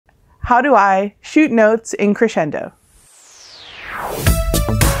How do I shoot notes in Crescendo?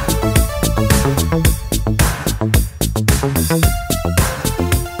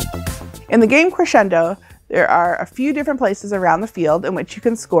 In the game Crescendo, there are a few different places around the field in which you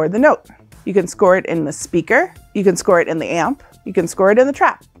can score the note. You can score it in the speaker, you can score it in the amp, you can score it in the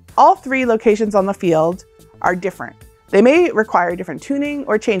trap. All three locations on the field are different. They may require different tuning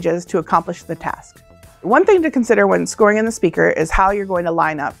or changes to accomplish the task. One thing to consider when scoring in the speaker is how you're going to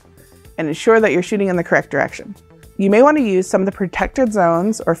line up and ensure that you're shooting in the correct direction. You may want to use some of the protected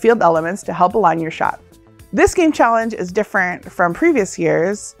zones or field elements to help align your shot. This game challenge is different from previous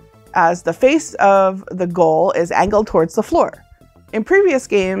years as the face of the goal is angled towards the floor. In previous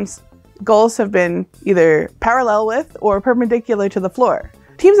games, goals have been either parallel with or perpendicular to the floor.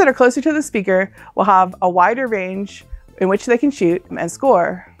 Teams that are closer to the speaker will have a wider range in which they can shoot and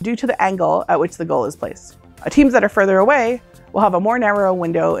score due to the angle at which the goal is placed. Teams that are further away will have a more narrow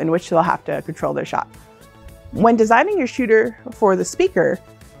window in which they'll have to control their shot. When designing your shooter for the speaker,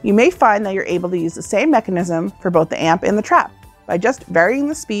 you may find that you're able to use the same mechanism for both the amp and the trap by just varying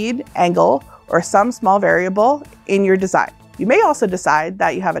the speed, angle, or some small variable in your design. You may also decide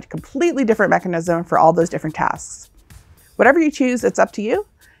that you have a completely different mechanism for all those different tasks. Whatever you choose, it's up to you,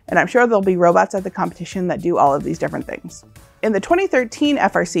 and I'm sure there'll be robots at the competition that do all of these different things. In the 2013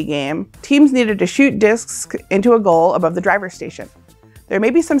 FRC game, teams needed to shoot discs into a goal above the driver's station. There may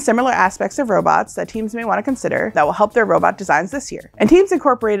be some similar aspects of robots that teams may want to consider that will help their robot designs this year. And teams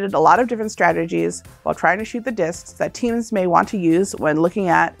incorporated a lot of different strategies while trying to shoot the discs that teams may want to use when looking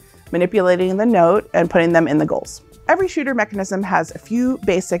at manipulating the note and putting them in the goals. Every shooter mechanism has a few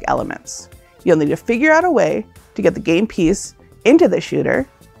basic elements. You'll need to figure out a way to get the game piece into the shooter.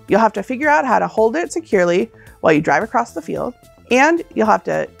 You'll have to figure out how to hold it securely while you drive across the field. And you'll have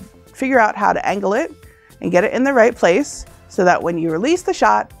to figure out how to angle it and get it in the right place so that when you release the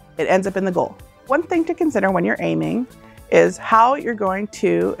shot, it ends up in the goal. One thing to consider when you're aiming is how you're going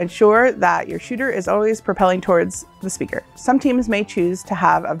to ensure that your shooter is always propelling towards the speaker. Some teams may choose to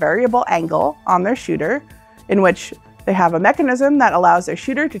have a variable angle on their shooter in which they have a mechanism that allows their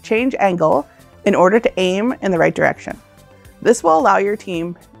shooter to change angle in order to aim in the right direction. This will allow your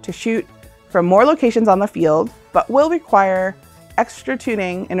team to shoot from more locations on the field, but will require extra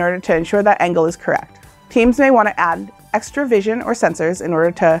tuning in order to ensure that angle is correct. Teams may want to add extra vision or sensors in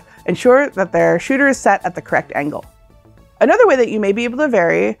order to ensure that their shooter is set at the correct angle. Another way that you may be able to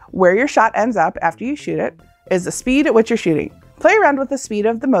vary where your shot ends up after you shoot it is the speed at which you're shooting. Play around with the speed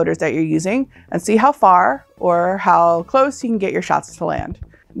of the motors that you're using and see how far or how close you can get your shots to land.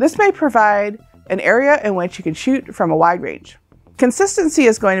 This may provide an area in which you can shoot from a wide range. Consistency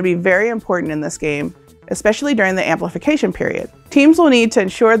is going to be very important in this game, especially during the amplification period. Teams will need to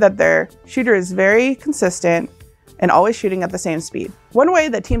ensure that their shooter is very consistent and always shooting at the same speed. One way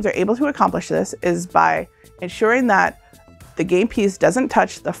that teams are able to accomplish this is by ensuring that the game piece doesn't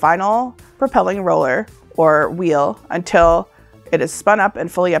touch the final propelling roller or wheel until it is spun up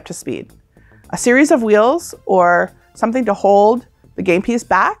and fully up to speed. A series of wheels or something to hold the game piece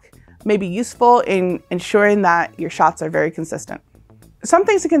back may be useful in ensuring that your shots are very consistent. Some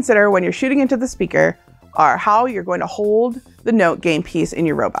things to consider when you're shooting into the speaker are how you're going to hold the note game piece in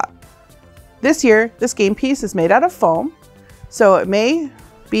your robot. This year, this game piece is made out of foam, so it may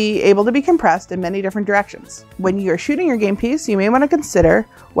be able to be compressed in many different directions. When you're shooting your game piece, you may want to consider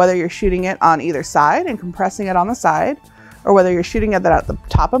whether you're shooting it on either side and compressing it on the side, or whether you're shooting it at the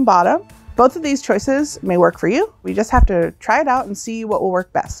top and bottom. Both of these choices may work for you. We just have to try it out and see what will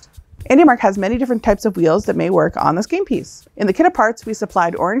work best. AndyMark has many different types of wheels that may work on this game piece. In the kit of parts, we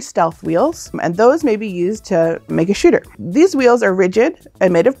supplied orange stealth wheels, and those may be used to make a shooter. These wheels are rigid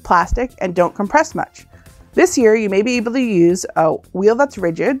and made of plastic and don't compress much. This year, you may be able to use a wheel that's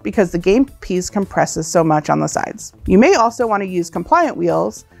rigid because the game piece compresses so much on the sides. You may also want to use compliant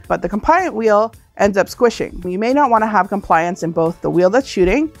wheels, but the compliant wheel ends up squishing. You may not want to have compliance in both the wheel that's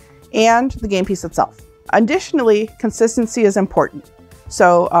shooting and the game piece itself. Additionally, consistency is important.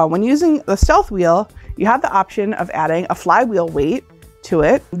 So when using the stealth wheel, you have the option of adding a flywheel weight to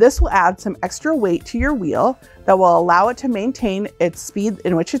it. This will add some extra weight to your wheel that will allow it to maintain its speed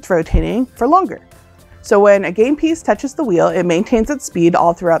in which it's rotating for longer. So when a game piece touches the wheel, it maintains its speed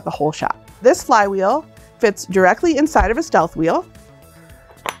all throughout the whole shot. This flywheel fits directly inside of a stealth wheel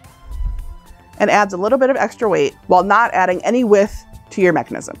and adds a little bit of extra weight while not adding any width to your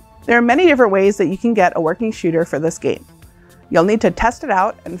mechanism. There are many different ways that you can get a working shooter for this game. You'll need to test it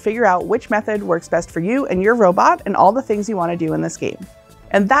out and figure out which method works best for you and your robot and all the things you want to do in this game.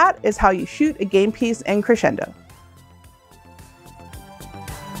 And that is how you shoot a game piece in Crescendo.